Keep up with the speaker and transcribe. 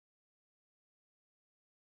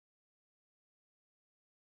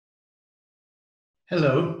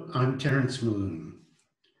Hello, I'm Terence Maloon.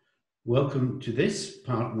 Welcome to this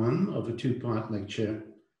part one of a two-part lecture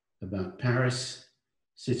about Paris,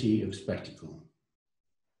 City of Spectacle.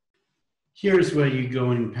 Here is where you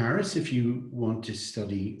go in Paris if you want to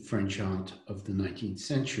study French art of the 19th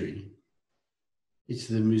century. It's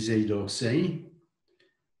the Musée d'Orsay.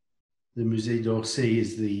 The Musée d'Orsay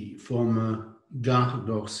is the former Gare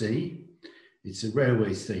d'Orsay. It's a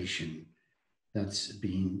railway station that's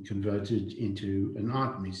been converted into an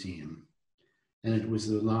art museum. And it was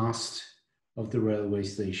the last of the railway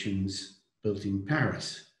stations built in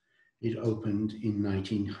Paris. It opened in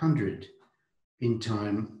 1900, in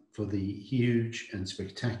time for the huge and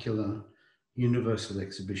spectacular Universal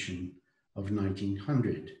Exhibition of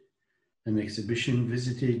 1900, an exhibition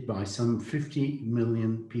visited by some 50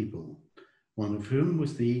 million people, one of whom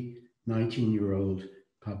was the 19-year-old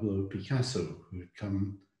Pablo Picasso, who had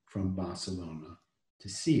come from Barcelona to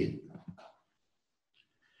see it.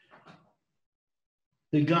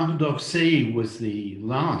 The Gare d'Orsay was the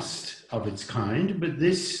last of its kind, but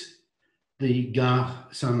the Gare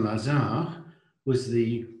Saint-Lazare, was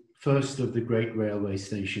the first of the great railway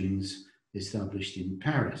stations established in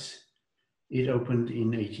Paris. It opened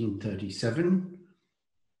in 1837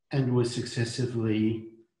 and was successively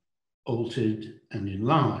altered and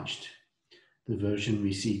enlarged. The version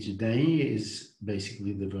we see today is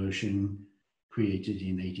basically the version created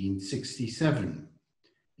in 1867,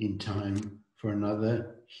 in time for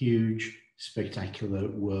another huge, spectacular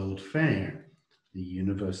World Fair, the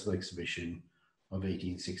Universal Exhibition of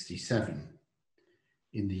 1867.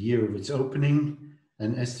 In the year of its opening,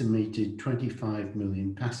 an estimated 25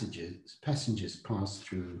 million passengers passed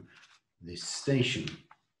through this station.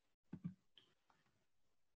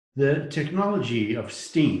 The technology of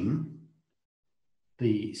steam,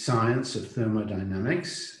 the science of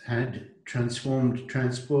thermodynamics, had transformed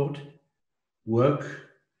transport, work,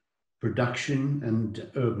 production, and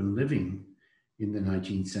urban living in the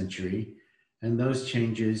 19th century, and those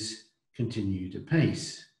changes continued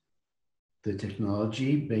apace. The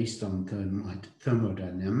technology based on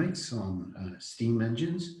thermodynamics, on steam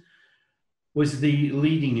engines, was the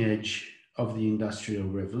leading edge of the Industrial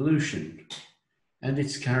Revolution, and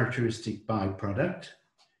its characteristic byproduct,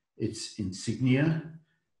 its insignia,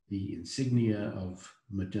 the insignia of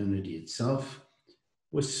modernity itself,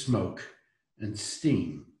 was smoke and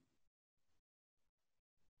steam.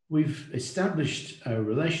 We've established a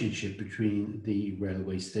relationship between the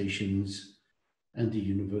railway stations and the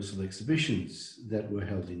Universal Exhibitions that were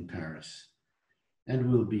held in Paris,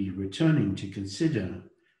 and we'll be returning to consider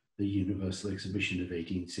the Universal Exhibition of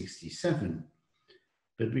 1867.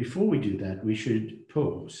 But before we do that, we should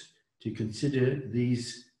pause to consider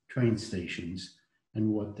these train stations and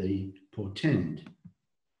what they portend.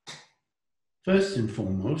 First and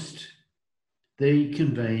foremost, they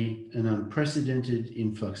convey an unprecedented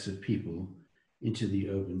influx of people into the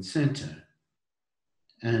urban center.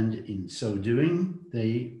 And in so doing,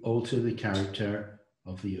 they alter the character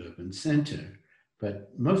of the urban center.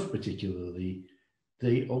 But most particularly,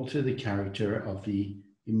 they alter the character of the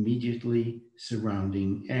immediately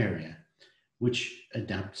surrounding area, which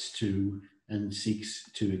adapts to and seeks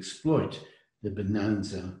to exploit the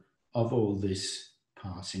bonanza of all this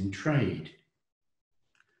passing trade.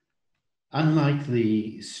 Unlike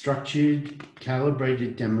the structured,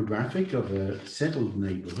 calibrated demographic of a settled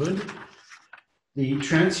neighborhood, the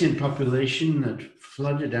transient population that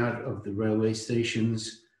flooded out of the railway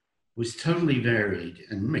stations was totally varied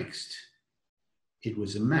and mixed. It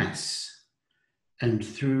was a mass, and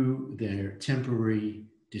through their temporary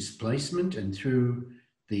displacement and through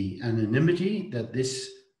the anonymity that this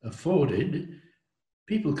afforded,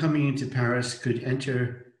 people coming into Paris could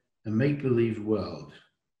enter a make-believe world.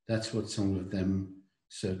 That's what some of them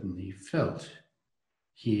certainly felt.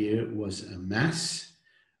 Here was a mass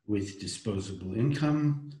with disposable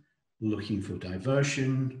income, looking for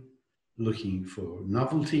diversion, looking for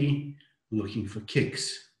novelty, looking for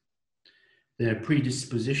kicks. Their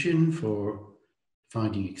predisposition for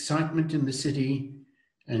finding excitement in the city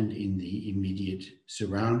and in the immediate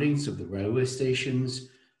surroundings of the railway stations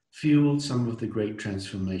fueled some of the great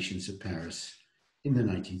transformations of Paris in the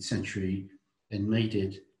 19th century and made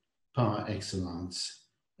it par excellence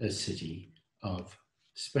a city of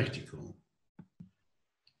spectacle.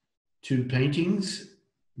 Two paintings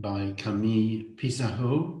by Camille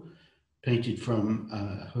Pissarro, painted from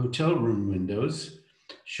hotel room windows,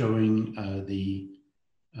 showing the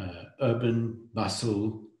urban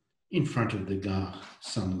bustle in front of the Gare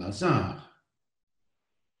Saint-Lazare.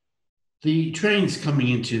 The trains coming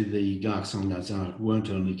into the Gare Saint-Lazare weren't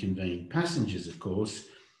only conveying passengers, of course.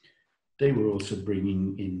 they were also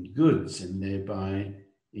bringing in goods and thereby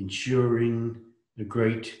ensuring a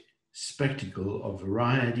great spectacle of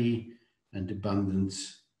variety and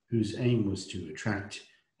abundance, whose aim was to attract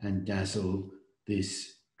and dazzle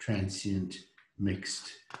this transient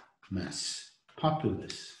mixed mass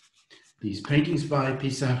populace. These paintings by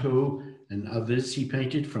Pissarro and others he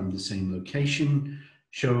painted from the same location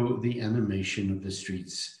show the animation of the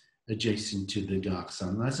streets adjacent to the Gare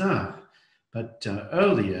Saint-Lazare. But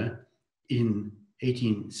earlier, in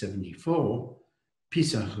 1874,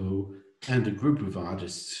 Pissarro and a group of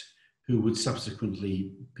artists who would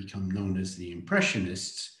subsequently become known as the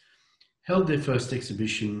Impressionists held their first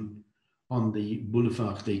exhibition on the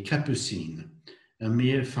Boulevard des Capucines, a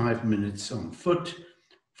mere 5 minutes on foot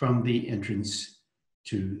from the entrance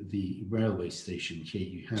to the railway station. Here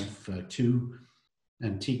you have two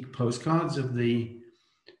antique postcards of the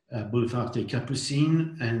Boulevard des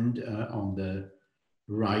Capucines, and on the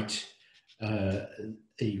right,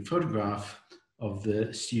 a photograph of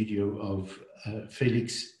the studio of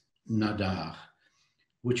Félix Nadar,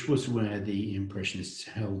 which was where the Impressionists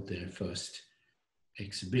held their first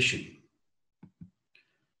exhibition.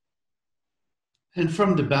 And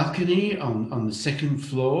from the balcony on the second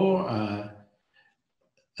floor,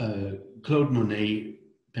 Claude Monet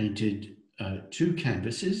painted two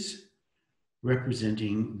canvases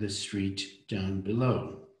representing the street down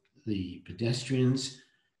below, the pedestrians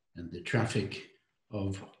and the traffic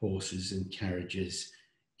of horses and carriages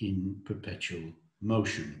in perpetual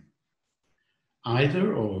motion.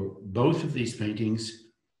 Either or both of these paintings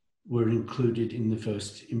were included in the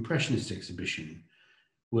first Impressionist exhibition,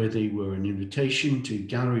 where they were an invitation to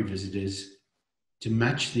gallery visitors to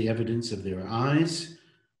match the evidence of their eyes,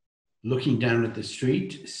 looking down at the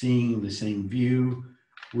street, seeing the same view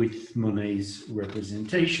with Monet's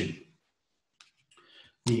representation.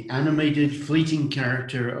 The animated, fleeting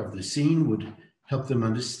character of the scene would help them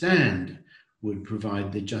understand, would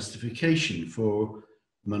provide the justification for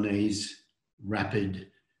Monet's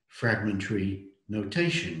rapid, fragmentary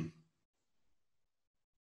notation.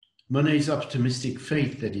 Monet's optimistic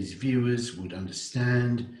faith that his viewers would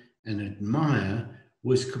understand and admire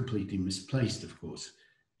was completely misplaced, of course.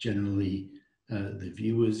 Generally, the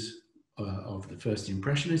viewers of the first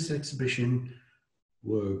Impressionist exhibition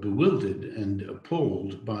were bewildered and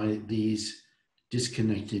appalled by these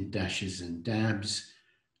disconnected dashes and dabs,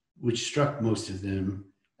 which struck most of them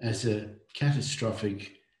as a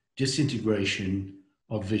catastrophic disintegration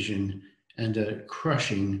of vision and a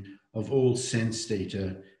crushing of all sense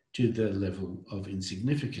data to the level of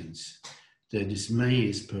insignificance. Their dismay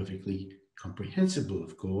is perfectly comprehensible,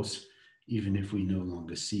 of course, even if we no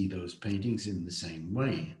longer see those paintings in the same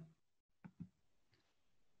way.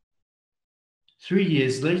 3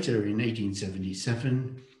 years later, in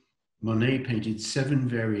 1877, Monet painted 7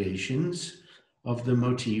 variations of the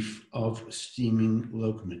motif of steaming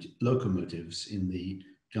locomotives in the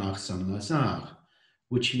Gare Saint-Lazare,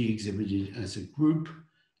 which he exhibited as a group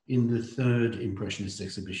in the third Impressionist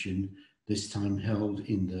exhibition, this time held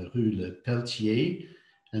in the Rue Le Pelletier,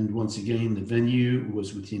 and once again the venue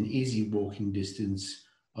was within easy walking distance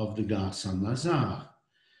of the Gare Saint-Lazare.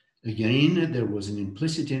 Again, there was an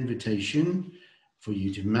implicit invitation for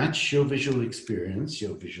you to match your visual experience,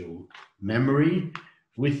 your visual memory,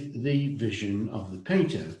 with the vision of the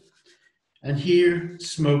painter. And here,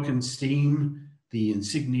 smoke and steam, the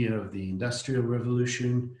insignia of the Industrial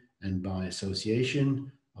Revolution, and by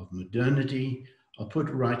association of modernity, are put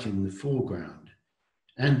right in the foreground.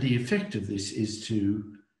 And the effect of this is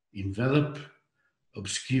to envelop,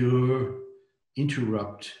 obscure,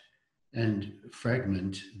 interrupt, and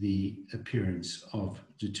fragment the appearance of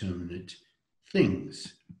determinate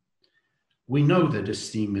things. We know that a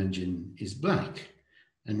steam engine is black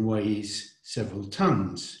and weighs several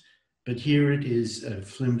tons, but here it is a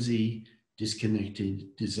flimsy,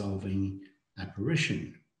 disconnected, dissolving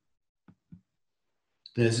apparition.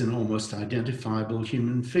 There's an almost identifiable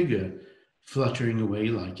human figure fluttering away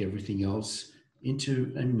like everything else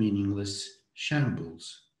into a meaningless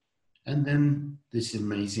shambles. And then this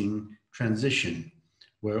amazing transition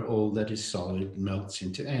where all that is solid melts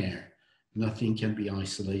into air. Nothing can be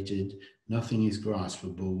isolated, nothing is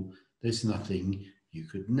graspable, there's nothing you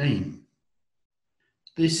could name.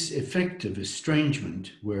 This effect of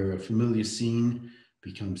estrangement, where a familiar scene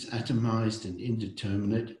becomes atomized and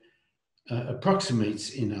indeterminate,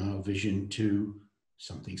 approximates in our vision to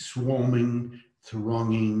something swarming,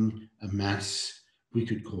 thronging, a mass. We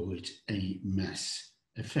could call it a mass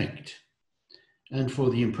effect. And for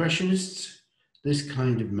the Impressionists, this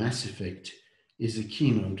kind of mass effect is a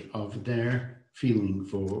keynote of their feeling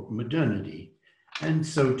for modernity. And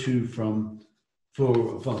so too from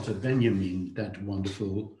For Walter Benjamin, that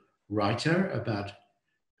wonderful writer about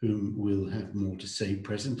whom we'll have more to say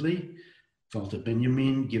presently, Walter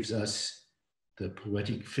Benjamin gives us the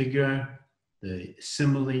poetic figure, the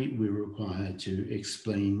simile we require to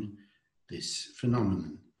explain this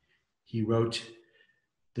phenomenon. He wrote,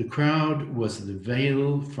 "The crowd was the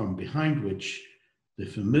veil from behind which the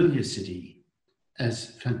familiar city,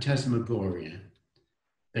 as phantasmagoria,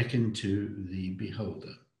 beckoned to the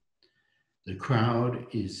beholder." The crowd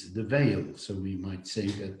is the veil, so we might say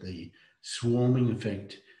that the swarming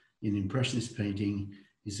effect in Impressionist painting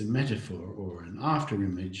is a metaphor or an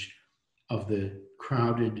afterimage of the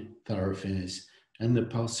crowded thoroughfares and the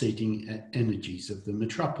pulsating energies of the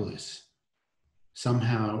metropolis.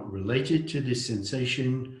 Somehow related to this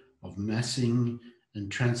sensation of massing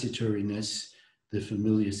and transitoriness, the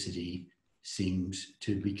familiar city seems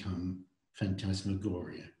to become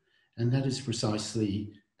phantasmagoria. And that is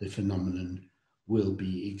precisely the phenomenon we'll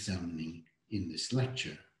be examining in this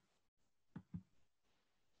lecture.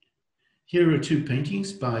 Here are two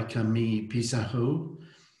paintings by Camille Pissarro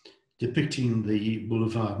depicting the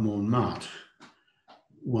Boulevard Montmartre.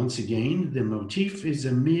 Once again, the motif is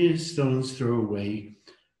a mere stone's throw away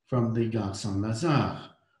from the Gare Saint-Lazare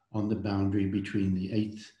on the boundary between the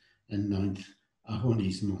 8th and 9th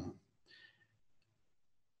arrondissement.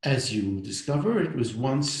 As you will discover, it was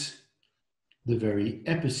once the very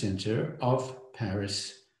epicenter of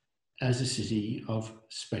Paris as a city of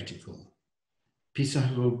spectacle.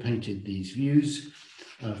 Pissarro painted these views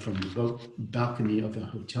from the balcony of a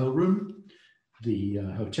hotel room. The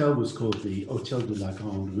hotel was called the Hôtel de la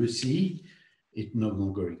Grande Russie. It no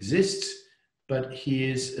longer exists, but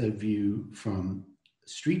here's a view from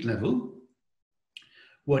street level,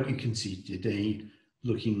 what you can see today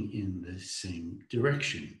looking in the same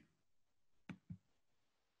direction.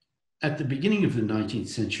 At the beginning of the 19th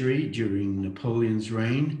century, during Napoleon's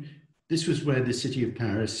reign, this was where the city of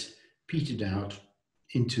Paris petered out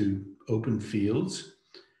into open fields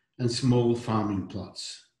and small farming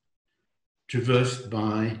plots, traversed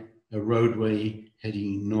by a roadway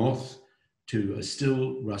heading north to a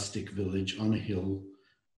still rustic village on a hill,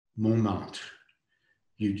 Montmartre.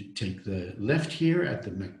 You'd take the left here at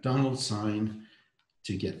the McDonald's sign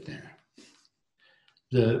to get there.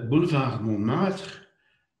 The Boulevard Montmartre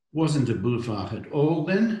wasn't a boulevard at all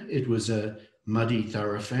then. It was a muddy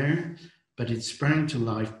thoroughfare, but it sprang to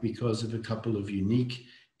life because of a couple of unique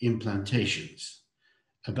implantations.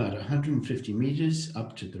 About 150 meters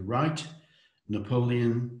up to the right,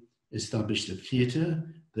 Napoleon established a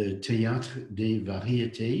theater, the Théâtre des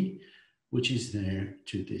Variétés, which is there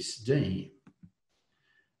to this day.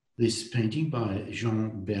 This painting by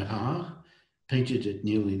Jean Bérard, painted at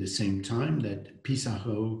nearly the same time that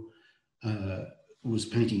Pissarro was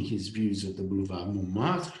painting his views of the Boulevard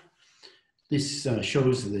Montmartre. This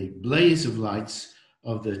shows the blaze of lights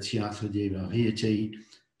of the Théâtre des Variétés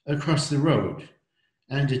across the road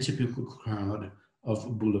and a typical crowd of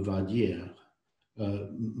boulevardières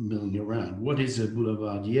milling around. What is a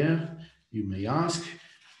boulevardière, you may ask?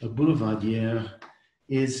 A boulevardière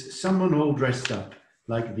is someone all dressed up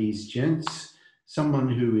like these gents, someone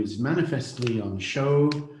who is manifestly on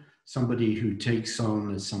show, somebody who takes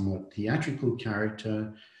on a somewhat theatrical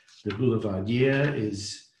character. The boulevardière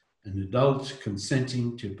is an adult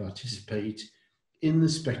consenting to participate in the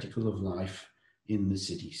spectacle of life in the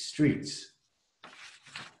city streets.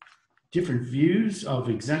 Different views of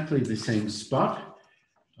exactly the same spot,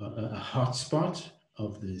 a hot spot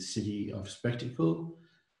of the city of spectacle,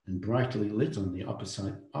 and brightly lit on the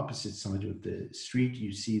opposite side of the street,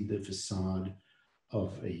 you see the facade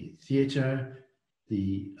of a theater,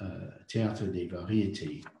 the Théâtre des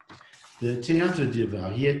Variétés. The Théâtre des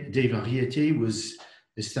Variétés was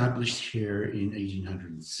established here in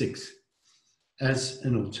 1806 as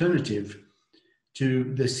an alternative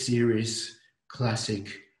to the serious,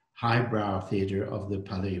 classic, highbrow theater of the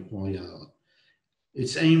Palais Royal.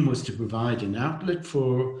 Its aim was to provide an outlet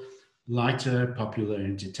for lighter popular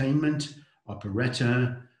entertainment,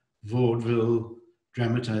 operetta, vaudeville,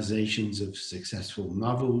 dramatizations of successful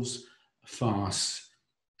novels, farce,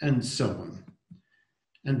 and so on.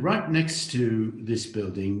 And right next to this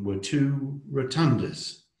building were two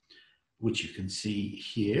rotundas, which you can see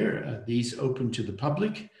here. These opened to the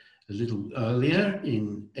public a little earlier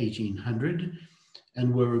in 1800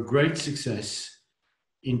 and were a great success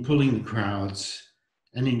in pulling the crowds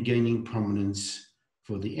and in gaining prominence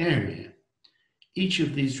for the area. Each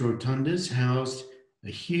of these rotundas housed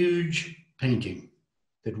a huge painting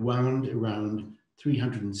that wound around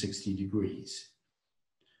 360 degrees.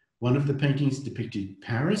 One of the paintings depicted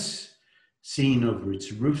Paris, seen over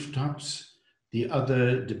its rooftops The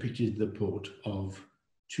other depicted the port of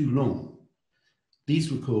Toulon.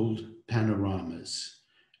 These were called panoramas,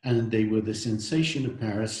 and they were the sensation of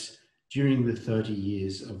Paris during the 30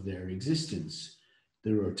 years of their existence.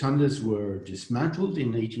 The rotundas were dismantled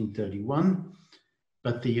in 1831,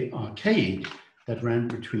 but the arcade that ran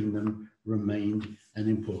between them remained an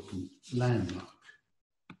important landmark.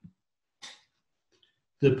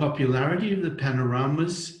 The popularity of the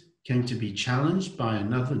panoramas came to be challenged by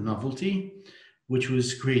another novelty, which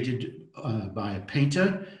was created by a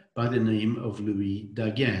painter by the name of Louis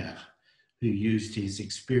Daguerre, who used his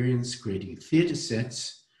experience creating theatre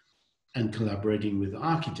sets and collaborating with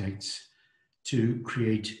architects to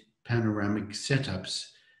create panoramic setups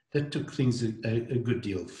that took things a good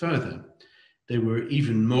deal further. They were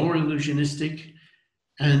even more illusionistic,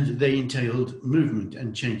 and they entailed movement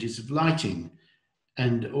and changes of lighting,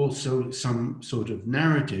 and also some sort of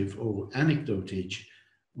narrative or anecdotage,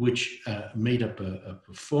 which made up a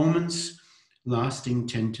performance lasting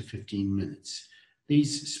 10 to 15 minutes.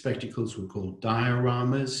 These spectacles were called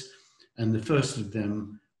dioramas, and the first of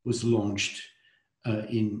them was launched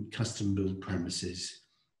in custom-built premises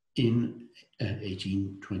in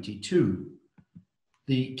 1822.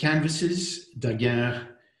 The canvases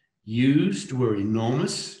Daguerre used were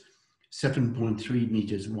enormous, 7.3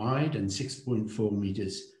 meters wide and 6.4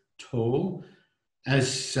 meters tall.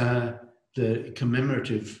 As the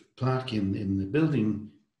commemorative plaque in the building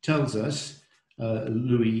tells us,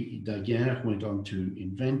 Louis Daguerre went on to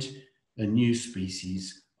invent a new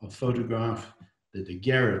species of photograph, the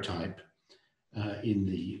daguerreotype, in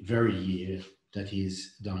the very year that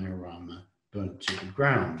his diorama burnt to the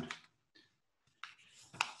ground.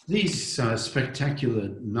 These spectacular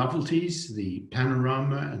novelties, the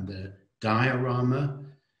panorama and the diorama,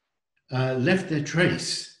 left their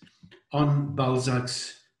trace on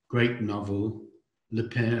Balzac's great novel, Le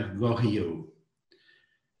Père Goriot.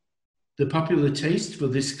 The popular taste for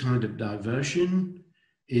this kind of diversion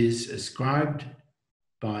is ascribed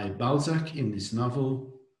by Balzac in this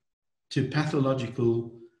novel to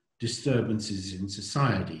pathological disturbances in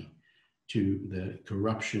society, to the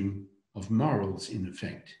corruption of morals in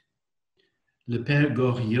effect. Le Père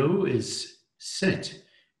Goriot is set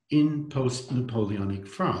in post-Napoleonic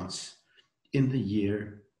France in the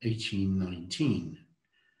year 1819.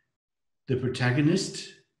 The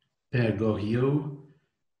protagonist, Père Goriot,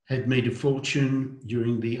 had made a fortune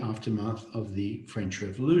during the aftermath of the French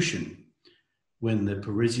Revolution, when the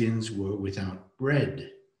Parisians were without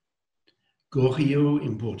bread. Goriot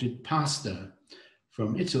imported pasta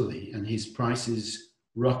from Italy, and his prices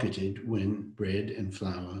rocketed when bread and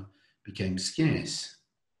flour became scarce.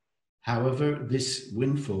 However, this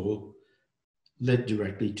windfall led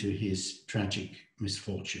directly to his tragic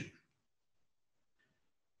misfortune.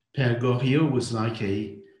 Père Goriot was like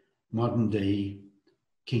a modern-day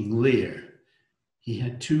King Lear. He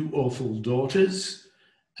had two awful daughters,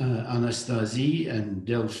 Anastasie and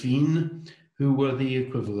Delphine, who were the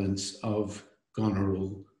equivalents of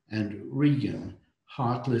Goneril and Regan,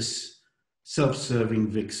 heartless, self-serving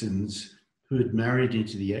vixens who had married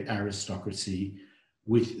into the aristocracy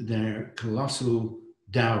with their colossal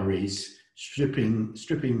dowries,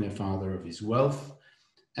 stripping their father of his wealth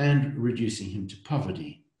and reducing him to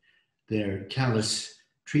poverty. Their callous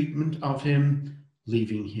treatment of him,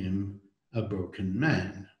 leaving him a broken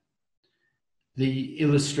man. The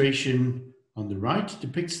illustration on the right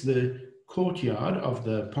depicts the courtyard of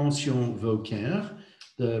the Pension Vauquer,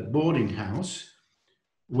 the boarding house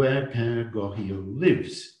where Père Goriot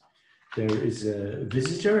lives. There is a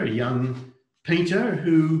visitor, a young painter,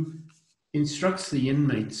 who instructs the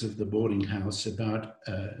inmates of the boarding house about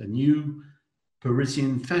a new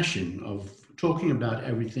Parisian fashion of talking about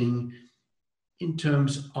everything in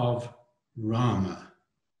terms of Rama.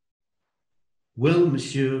 Well,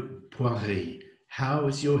 Monsieur Poiret, how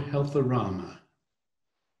is your health-a-Rama?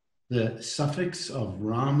 The suffix of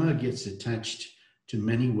Rama gets attached to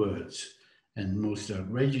many words, and most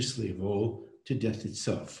outrageously of all, to death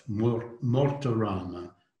itself.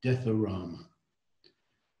 Mortarama, death-a-Rama.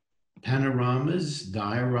 Panoramas,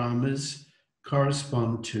 dioramas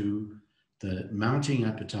correspond to the mounting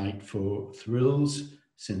appetite for thrills,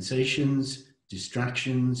 sensations,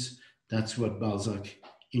 distractions. That's what Balzac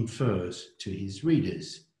infers to his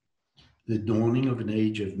readers. The dawning of an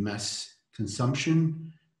age of mass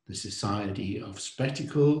consumption, the society of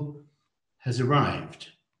spectacle, has arrived,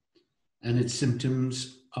 and its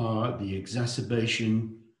symptoms are the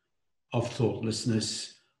exacerbation of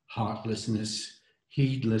thoughtlessness, heartlessness,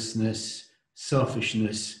 heedlessness,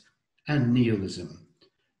 selfishness, and nihilism.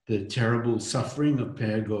 The terrible suffering of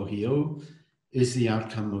Père Goriot is the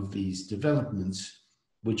outcome of these developments,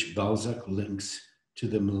 which Balzac links to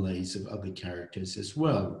the malaise of other characters as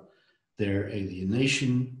well. Their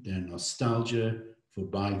alienation, their nostalgia for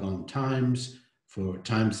bygone times, for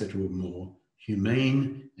times that were more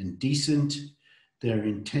humane and decent, their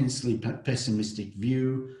intensely pessimistic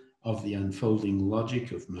view of the unfolding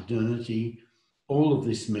logic of modernity. All of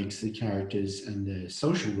this makes the characters and their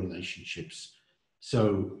social relationships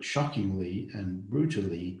so shockingly and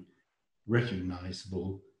brutally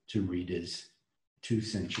recognizable to readers 2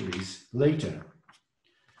 centuries later.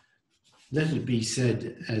 Let it be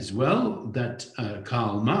said as well that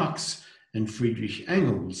Karl Marx and Friedrich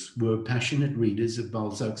Engels were passionate readers of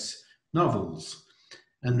Balzac's novels,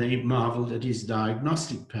 and they marveled at his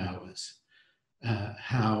diagnostic powers,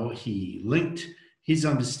 how he linked his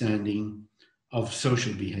understanding of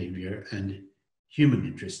social behavior and human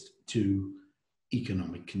interest to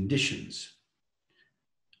economic conditions.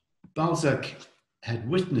 Balzac had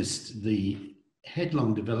witnessed the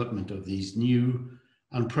headlong development of these new,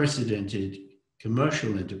 unprecedented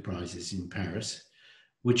commercial enterprises in Paris,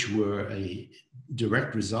 which were a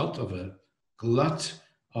direct result of a glut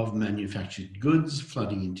of manufactured goods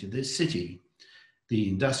flooding into the city. The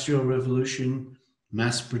Industrial Revolution,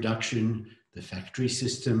 mass production, the factory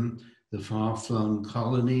system, the far-flung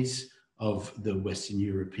colonies of the Western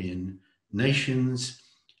European nations,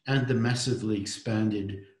 and the massively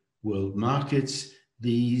expanded world markets,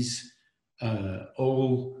 these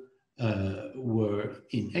all were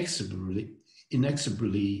inexorably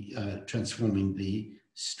transforming the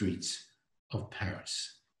streets of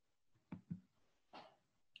Paris.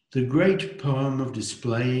 The great poem of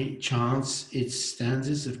display chants its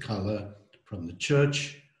stanzas of color from the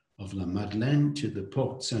church of La Madeleine to the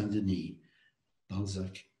Porte Saint-Denis,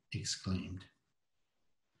 Balzac exclaimed.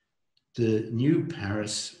 The New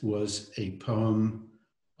Paris was a poem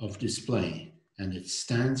of display, and its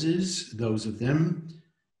stanzas, those of them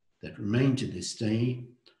that remain to this day,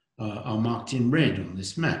 are marked in red on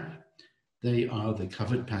this map. They are the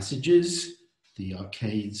covered passages, the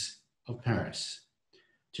arcades of Paris.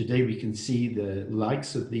 Today we can see the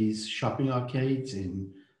likes of these shopping arcades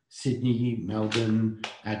in Sydney, Melbourne,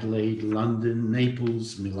 Adelaide, London,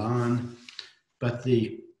 Naples, Milan, but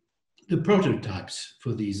the prototypes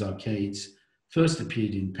for these arcades first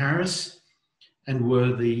appeared in Paris and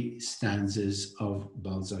were the stanzas of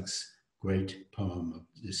Balzac's great poem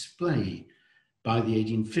of display. By the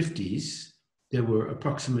 1850s, there were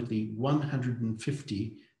approximately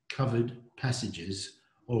 150 covered passages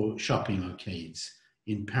or shopping arcades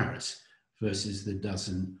in Paris versus the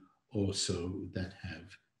dozen or so that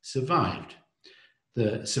have survived.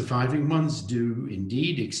 The surviving ones do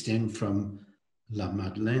indeed extend from La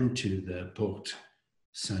Madeleine to the Porte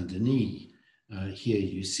Saint-Denis. Here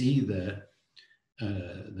you see the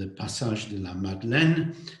Passage de la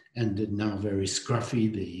Madeleine, and the now very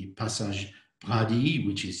scruffy, the Passage Brady,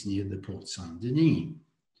 which is near the Porte Saint-Denis.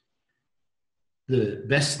 The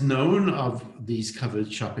best known of these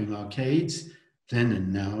covered shopping arcades then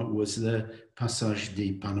and now was the Passage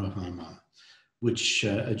des Panoramas, which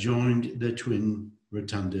adjoined the twin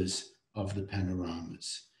rotundas of the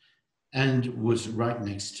panoramas and was right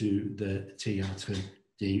next to the Théâtre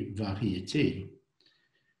des Variétés.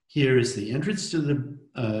 Here is the entrance to the,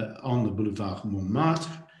 on the Boulevard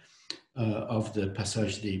Montmartre of the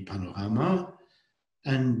Passage des Panoramas,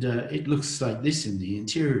 and it looks like this in the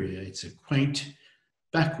interior. It's a quaint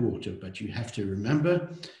backwater, but you have to remember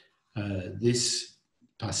this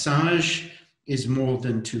passage is more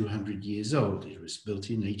than 200 years old. It was built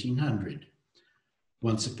in 1800.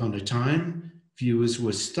 Once upon a time, viewers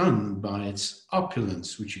were stunned by its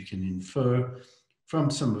opulence, which you can infer from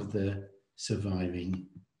some of the surviving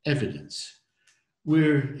evidence.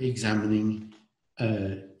 We're examining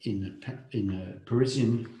in a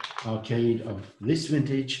Parisian arcade of this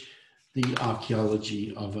vintage, the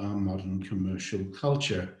archaeology of our modern commercial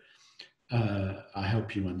culture. I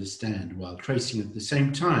hope you understand, while tracing at the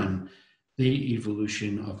same time the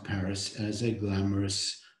evolution of Paris as a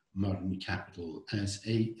glamorous modern capital, as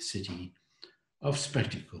a city of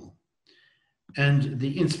spectacle. And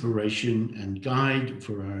the inspiration and guide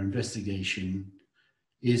for our investigation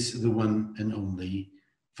is the one and only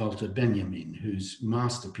Walter Benjamin, whose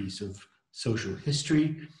masterpiece of social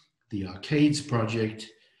history, The Arcades Project,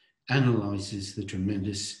 analyzes the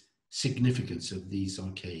tremendous significance of these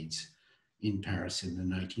arcades in Paris in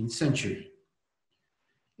the 19th century.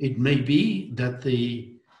 It may be that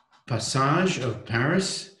the Passage of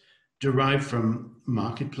Paris derived from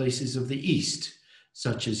marketplaces of the East,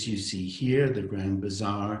 such as you see here, the Grand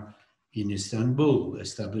Bazaar in Istanbul,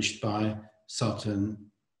 established by Sultan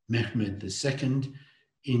Mehmed II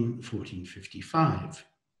in 1455.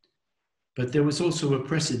 But there was also a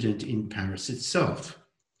precedent in Paris itself,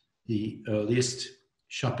 the earliest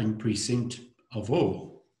shopping precinct of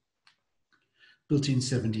all. Built in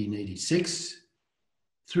 1786,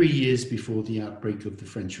 3 years before the outbreak of the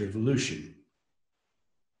French Revolution.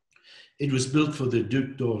 It was built for the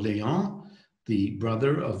Duc d'Orléans, the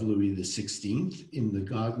brother of Louis XVI, in the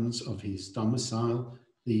gardens of his domicile,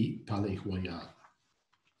 the Palais Royal.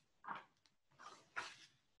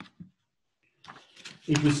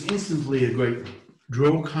 It was instantly a great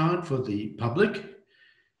draw card for the public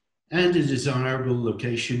and a desirable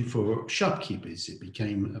location for shopkeepers. It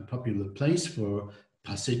became a popular place for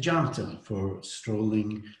passeggiata, for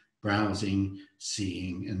strolling, browsing,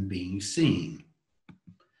 seeing, and being seen.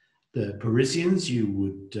 The Parisians you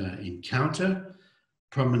would encounter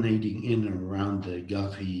promenading in and around the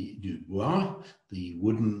Galerie du Bois, the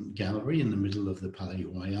wooden gallery in the middle of the Palais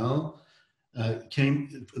Royal,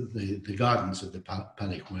 the gardens of the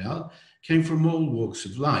Palais Royal, came from all walks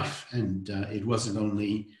of life. And it wasn't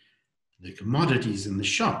only the commodities in the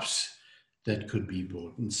shops that could be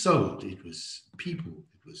bought and sold. It was people,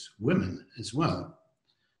 it was women as well.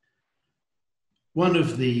 One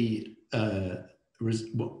of the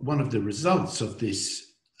results of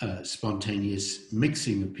this spontaneous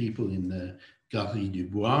mixing of people in the Galerie du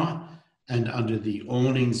Bois and under the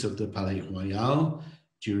awnings of the Palais Royal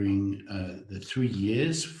during the 3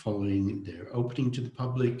 years following their opening to the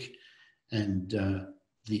public, and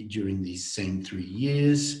during these same 3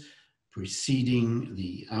 years preceding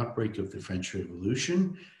the outbreak of the French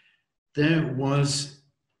Revolution, there was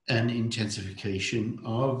an intensification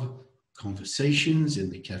of conversations in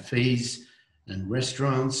the cafes and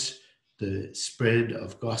restaurants, the spread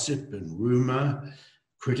of gossip and rumor,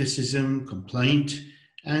 criticism, complaint,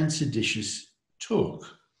 and seditious talk.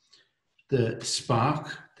 The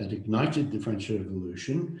spark that ignited the French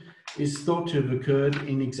Revolution is thought to have occurred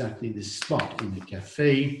in exactly this spot, in a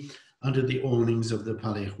cafe under the awnings of the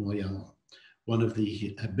Palais Royal. One of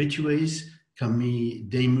the habitués, Camille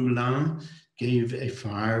Desmoulins, gave a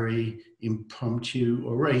fiery, impromptu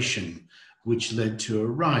oration, which led to a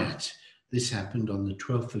riot. This happened on the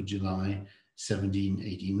 12th of July,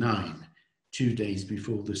 1789, 2 days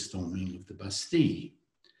before the storming of the Bastille.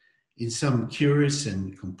 In some curious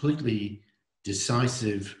and completely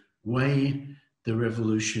decisive way, the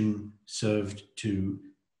revolution served to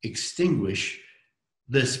extinguish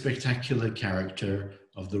the spectacular character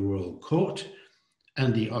of the royal court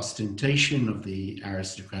and the ostentation of the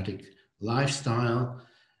aristocratic lifestyle,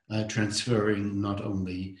 transferring not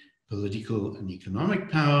only political and economic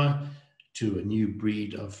power to a new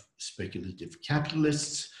breed of speculative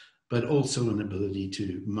capitalists, but also an ability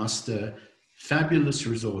to muster fabulous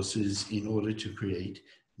resources in order to create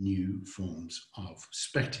new forms of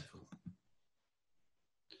spectacle.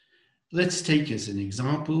 Let's take as an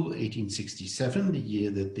example 1867, the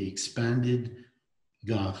year that the expanded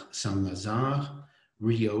Gare Saint-Lazare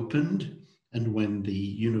reopened, and when the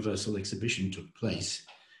Universal Exhibition took place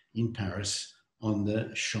in Paris on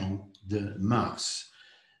the Champ de Mars.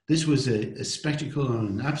 This was a spectacle on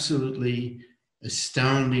an absolutely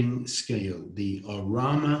astounding scale, the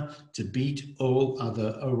orama to beat all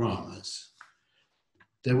other oramas.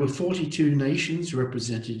 There were 42 nations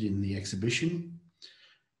represented in the exhibition.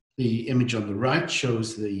 The image on the right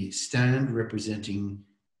shows the stand representing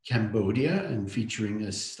Cambodia and featuring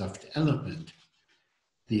a stuffed elephant.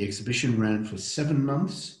 The exhibition ran for 7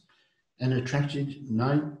 months and attracted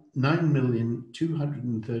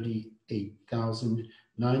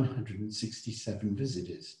 9,238,967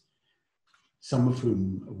 visitors, some of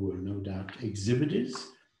whom were no doubt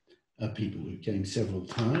exhibitors, people who came several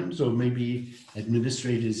times, or maybe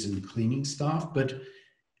administrators and cleaning staff, but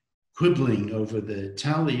quibbling over the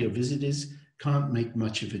tally of visitors can't make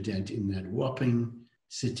much of a dent in that whopping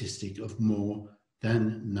statistic of more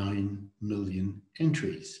than 9 million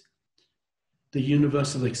entries. The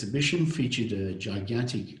Universal Exhibition featured a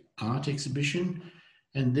gigantic art exhibition,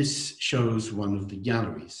 and this shows one of the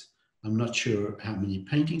galleries. I'm not sure how many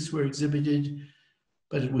paintings were exhibited,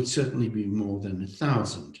 but it would certainly be more than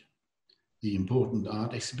 1,000. The important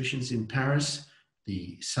art exhibitions in Paris,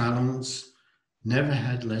 the salons, never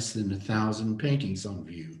had less than 1,000 paintings on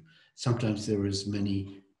view. Sometimes there were as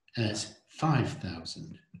many as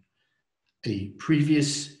 5,000. A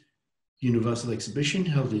previous Universal Exhibition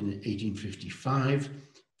held in 1855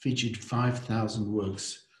 featured 5,000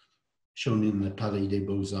 works shown in the Palais des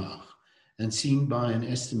Beaux-Arts and seen by an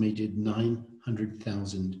estimated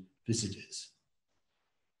 900,000 visitors.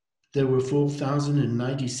 There were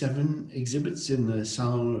 4,097 exhibits in the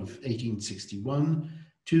Salon of 1861,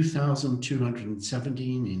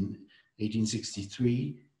 2,217 in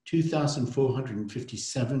 1863,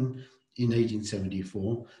 2,457 in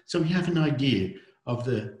 1874. So we have an idea of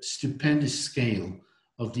the stupendous scale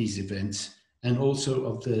of these events and also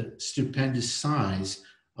of the stupendous size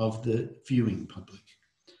of the viewing public.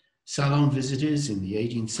 Salon visitors in the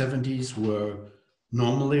 1870s were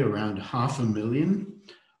normally around 500,000.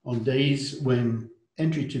 On days when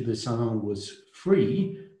entry to the salon was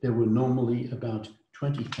free, there were normally about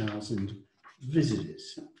 20,000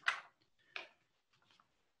 visitors.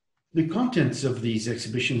 The contents of these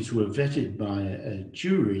exhibitions were vetted by a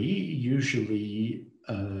jury, usually,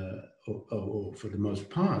 or for the most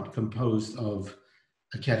part, composed of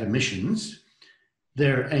academicians.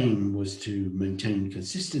 Their aim was to maintain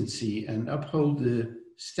consistency and uphold the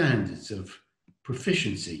standards of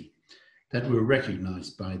proficiency that were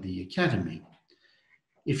recognized by the Academy.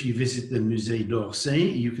 If you visit the Musée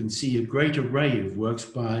d'Orsay, you can see a great array of works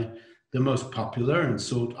by the most popular and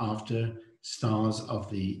sought after stars of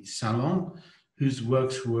the Salon, whose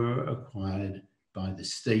works were acquired by the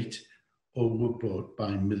state or were bought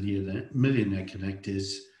by millionaire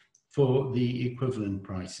collectors for the equivalent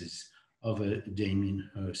prices of a Damien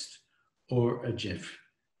Hirst or a Jeff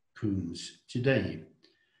Koons today.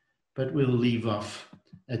 But we'll leave off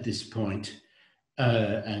at this point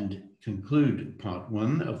and conclude part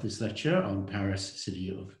one of this lecture on Paris,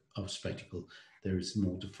 City of Spectacle. There is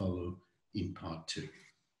more to follow in part two.